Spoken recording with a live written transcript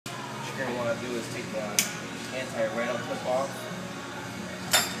you're going to want to do is take the anti-rattle clip off,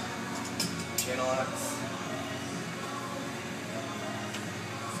 channel locks,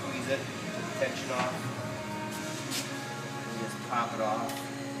 squeeze it, get the tension off, and just pop it off.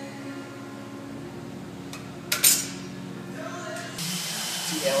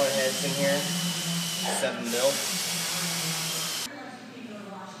 Two Allen heads in here, 7 mil.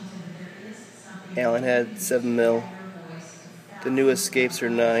 Allen head, 7 mil. The new escapes are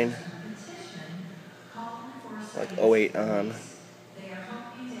 9. Like 08 on.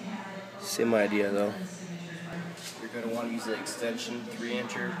 Same idea though. You're going to want to use an extension,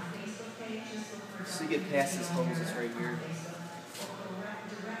 3-incher. So you get past this hose that's right here.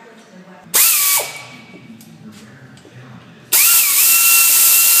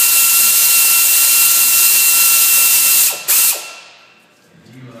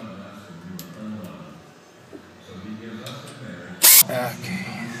 Okay.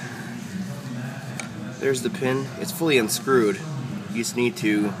 There's the pin. It's fully unscrewed. You just need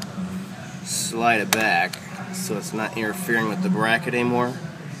to slide it back so it's not interfering with the bracket anymore.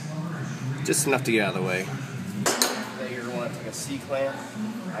 Just enough to get out of the way. Then you're going to want to take a C-clamp.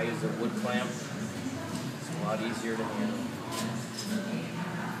 I use a wood clamp. It's a lot easier to handle.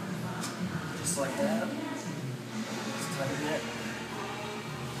 Just like that. Just tighten it.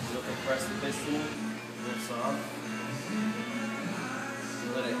 You'll compress the piston. Lifts off. You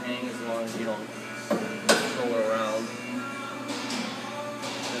let it hang as long as you don't roll it around.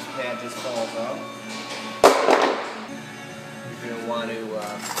 This pad just falls out. You're going to want to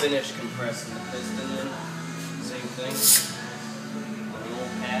finish compressing the piston in. Same thing. On the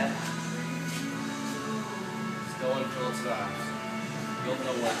old pad. Just go until it stops. You'll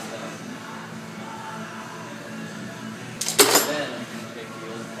know when it's done. Then you can take the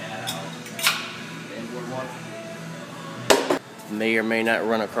old pad out. The inboard one. May or may not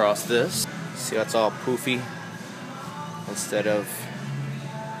run across this. See how it's all poofy instead of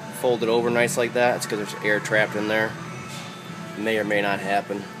folded over nice like that? It's because there's air trapped in there. May or may not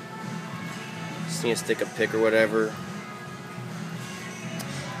happen. Just need to stick a pick or whatever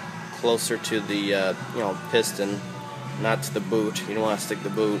closer to the piston, not to the boot. You don't want to stick the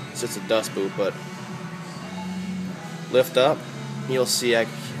boot. It's just a dust boot, but lift up. You'll see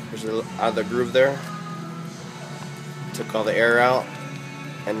there's out of the groove there. Took all the air out,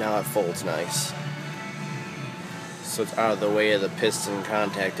 and now it folds nice. So it's out of the way of the piston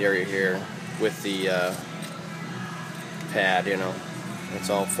contact area here with the pad, you know. It's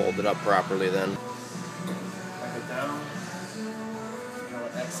all folded up properly then. Wipe it down. Get all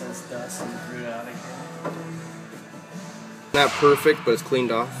the excess dust and fruit out of here. Not perfect, but it's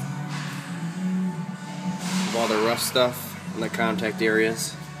cleaned off of all the rough stuff in the contact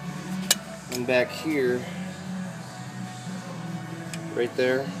areas. And back here, right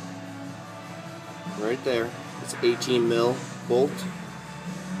there, it's 18 mil bolt.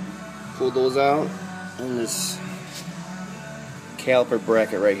 Pull those out, and this caliper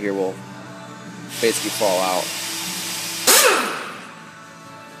bracket right here will basically fall out.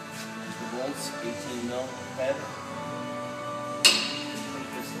 The bolts, 18 mil head.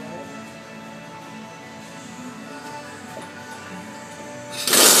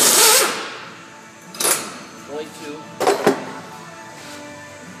 Only 2.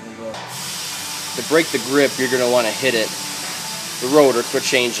 To break the grip, you're going to want to hit it, the rotor, quit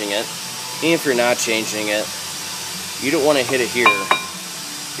changing it. Even if you're not changing it, you don't want to hit it here.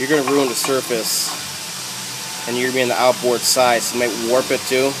 You're going to ruin the surface, and you're going to be on the outboard side, so you might warp it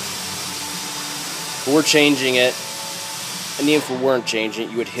too. If we're changing it, and even if we weren't changing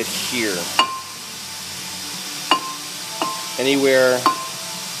it, you would hit here. Anywhere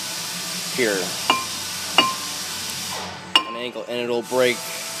here. An angle, and it'll break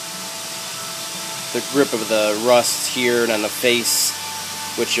the grip of the rust here and on the face,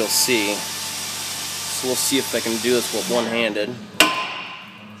 which you'll see. So we'll see if I can do this with one-handed.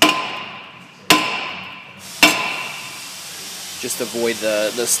 Just avoid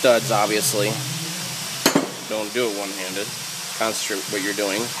the studs, obviously. Don't do it one-handed. Concentrate what you're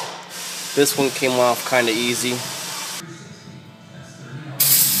doing. This one came off kind of easy.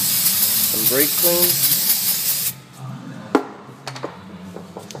 Some brake cleans.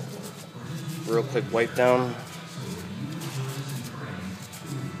 Real quick wipe down.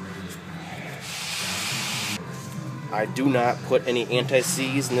 I do not put any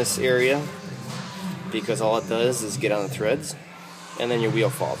anti-seize in this area because all it does is get on the threads and then your wheel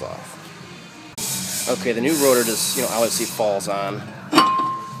falls off. Okay, the new rotor just, obviously falls on.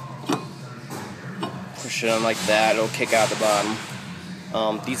 Push it on like that, it'll kick out the bottom.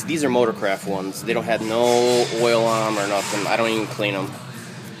 These are Motorcraft ones. They don't have no oil on them or nothing. I don't even clean them.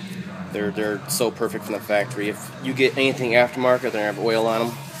 They're so perfect from the factory. If you get anything aftermarket, they're gonna have oil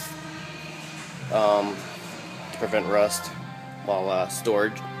on them to prevent rust while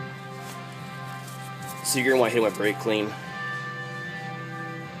stored. So you're gonna want to hit them with brake clean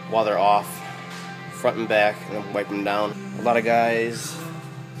while they're off, front and back, and then wipe them down. A lot of guys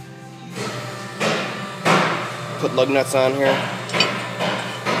put lug nuts on here,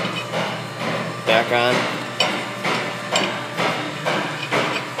 back on.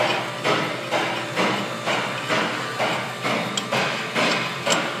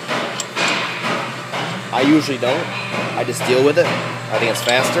 I usually don't. I just deal with it. I think it's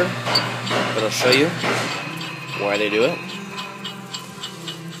faster, but I'll show you why they do it.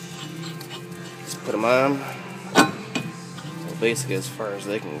 Just put them on. So basically as far as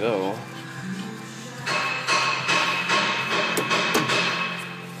they can go.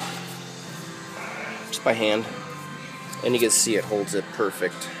 Just by hand. And you can see it holds it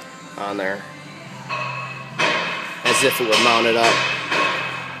perfect on there. As if it were mounted up.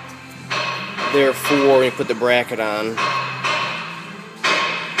 Therefore, when you put the bracket on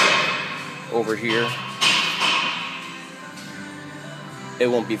over here, it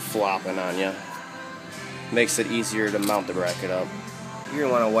won't be flopping on you. Makes it easier to mount the bracket up. You're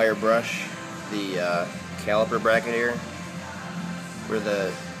gonna want to wire brush the caliper bracket here, where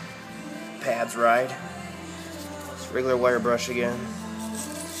the pads ride. Just regular wire brush again.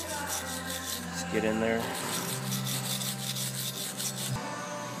 Just get in there.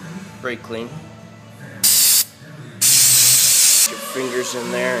 Brake clean. Get your fingers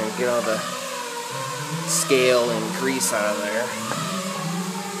in there and get all the scale and grease out of there.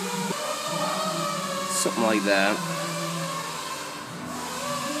 Something like that.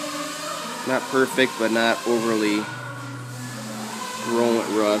 Not perfect, but not overly grown with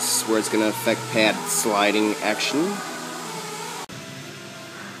rust where it's going to affect pad sliding action.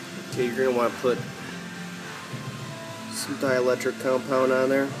 Okay, you're going to want to put some dielectric compound on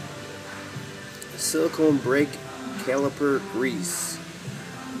there. Silicone brake caliper grease.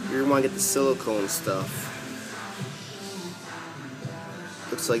 You're gonna want to get the silicone stuff.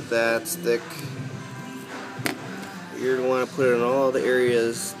 Looks like that, it's thick. You're gonna want to put it in all the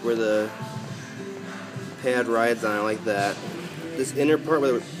areas where the pad rides on it, like that. This inner part,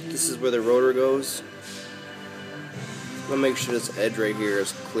 this is where the rotor goes. I'm gonna make sure this edge right here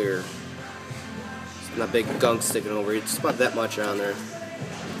is clear. It's not big gunk sticking over. It's about that much on there.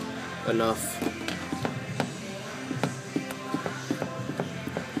 Enough.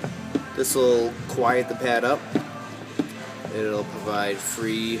 This will quiet the pad up. It'll provide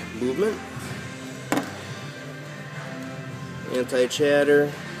free movement.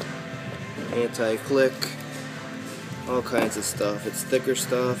 Anti-chatter, anti-click, all kinds of stuff. It's thicker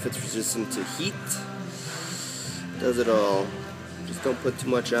stuff, it's resistant to heat. Does it all. Just don't put too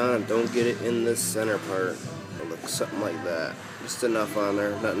much on, don't get it in this center part. It'll look something like that. Just enough on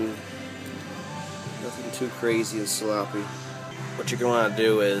there, nothing too crazy and sloppy. What you're going to want to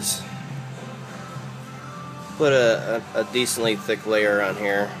do is put a decently thick layer on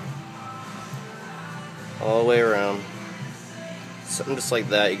here, all the way around. Something just like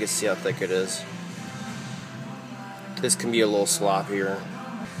that. You can see how thick it is. This can be a little sloppier.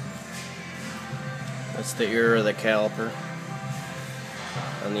 That's the ear of the caliper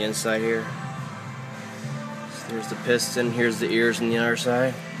on the inside here. So there's the piston, here's the ears on the other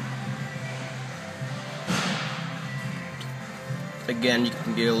side. Again, you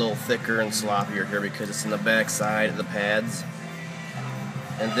can get a little thicker and sloppier here because it's in the back side of the pads.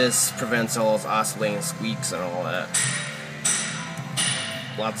 And this prevents all those oscillating squeaks and all that.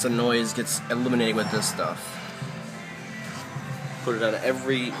 Lots of noise gets eliminated with this stuff. Put it on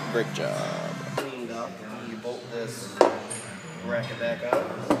every brake job. Cleaned up, you bolt this bracket back on.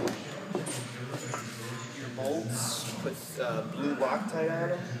 Your bolts, put blue Loctite on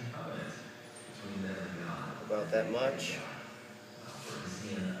them. About that much.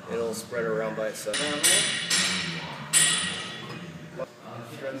 It'll spread around by itself.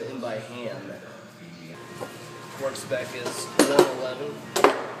 Thread them in by hand. Torque spec is 111.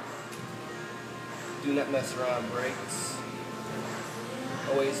 Do not mess around with brakes.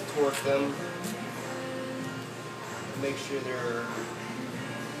 Always torque them. Make sure they're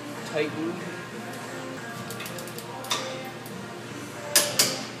tightened.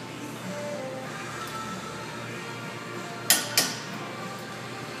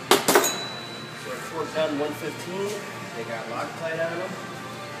 Torque down 115. They got Loctite on them.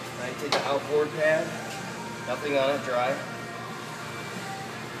 Now you take the outboard pad, nothing on it, dry.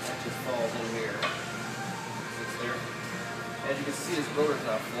 That just falls in here. Sits there. As you can see, this rotor's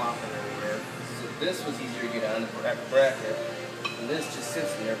not flopping anywhere. So this was easier to get on the bracket. And this just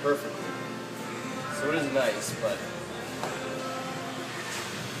sits in there perfectly. So it is nice, but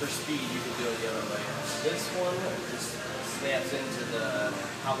for speed you can do it the other way. This one just snaps into the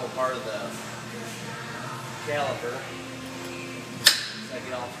hollow part of the caliper. So I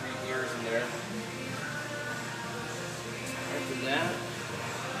get all 3 gears in there. After that,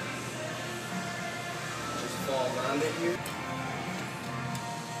 just falls on it here.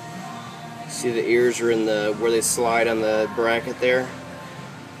 See the ears are in the where they slide on the bracket there.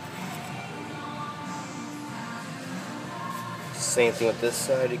 Same thing with this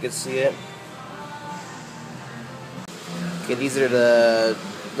side, you can see it. Okay, these are the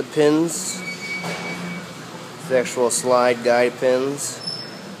pins. The actual slide guide pins.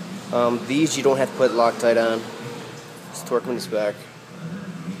 These you don't have to put Loctite on. Just torque them to spec.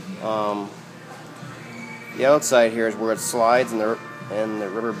 The outside here is where it slides and the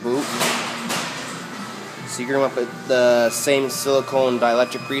rubber boot. So you're going to put the same silicone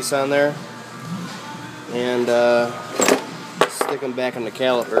dielectric grease on there and stick them back on the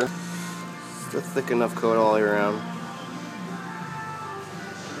caliper. It's a thick enough coat all the way around.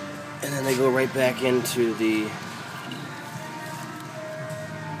 And then they go right back into the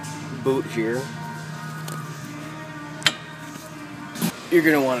boot here. You're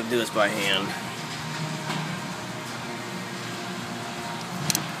going to want to do this by hand.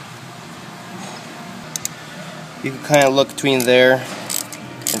 You can kind of look between there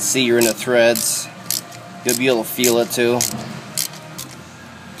and see you're in the threads. You'll be able to feel it too.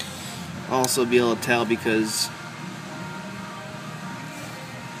 Also be able to tell because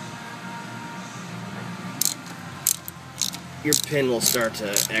your pin will start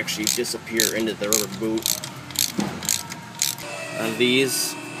to actually disappear into the rubber boot. On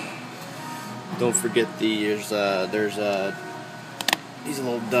these, don't forget there's these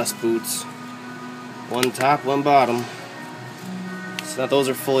little dust boots. One top, one bottom. So now those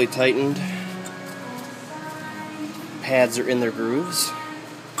are fully tightened. Pads are in their grooves.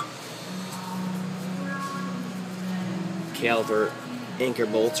 Caliper anchor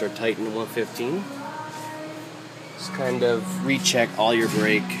bolts are tightened to 115. Just kind of recheck all your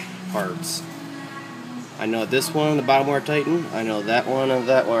brake parts. I know this one and the bottom one are tightened. I know that one and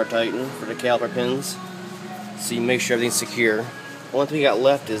that one are tightened for the caliper pins. So you make sure everything's secure. The only thing we got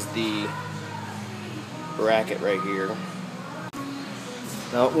left is the bracket right here.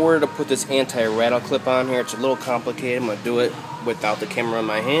 Now in order to put this anti-rattle clip on here, it's a little complicated. I'm going to do it without the camera in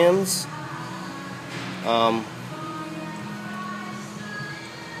my hands.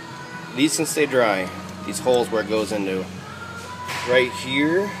 These can stay dry. These holes where it goes into. Right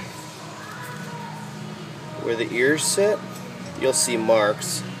here, where the ears sit, you'll see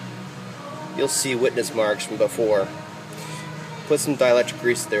marks. You'll see witness marks from before. Put some dielectric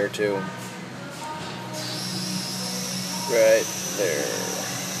grease there too. Right there.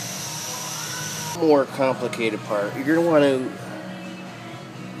 More complicated part. You're going to want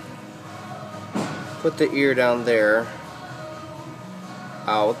to put the ear down there,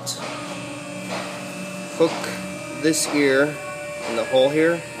 out, hook this ear in the hole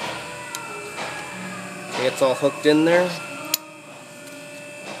here. Okay, it's all hooked in there.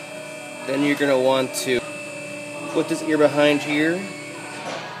 Then you're going to want to put this ear behind here,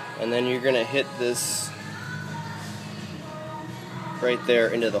 and then you're going to hit this right there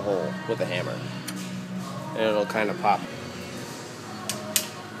into the hole with a hammer, and it'll kind of pop.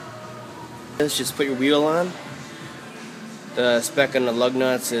 Let's just put your wheel on. The spec on the lug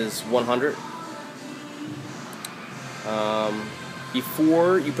nuts is 100.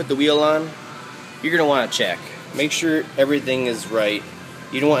 Before you put the wheel on, you're going to want to check. Make sure everything is right.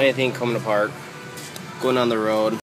 You don't want anything coming apart going on the road.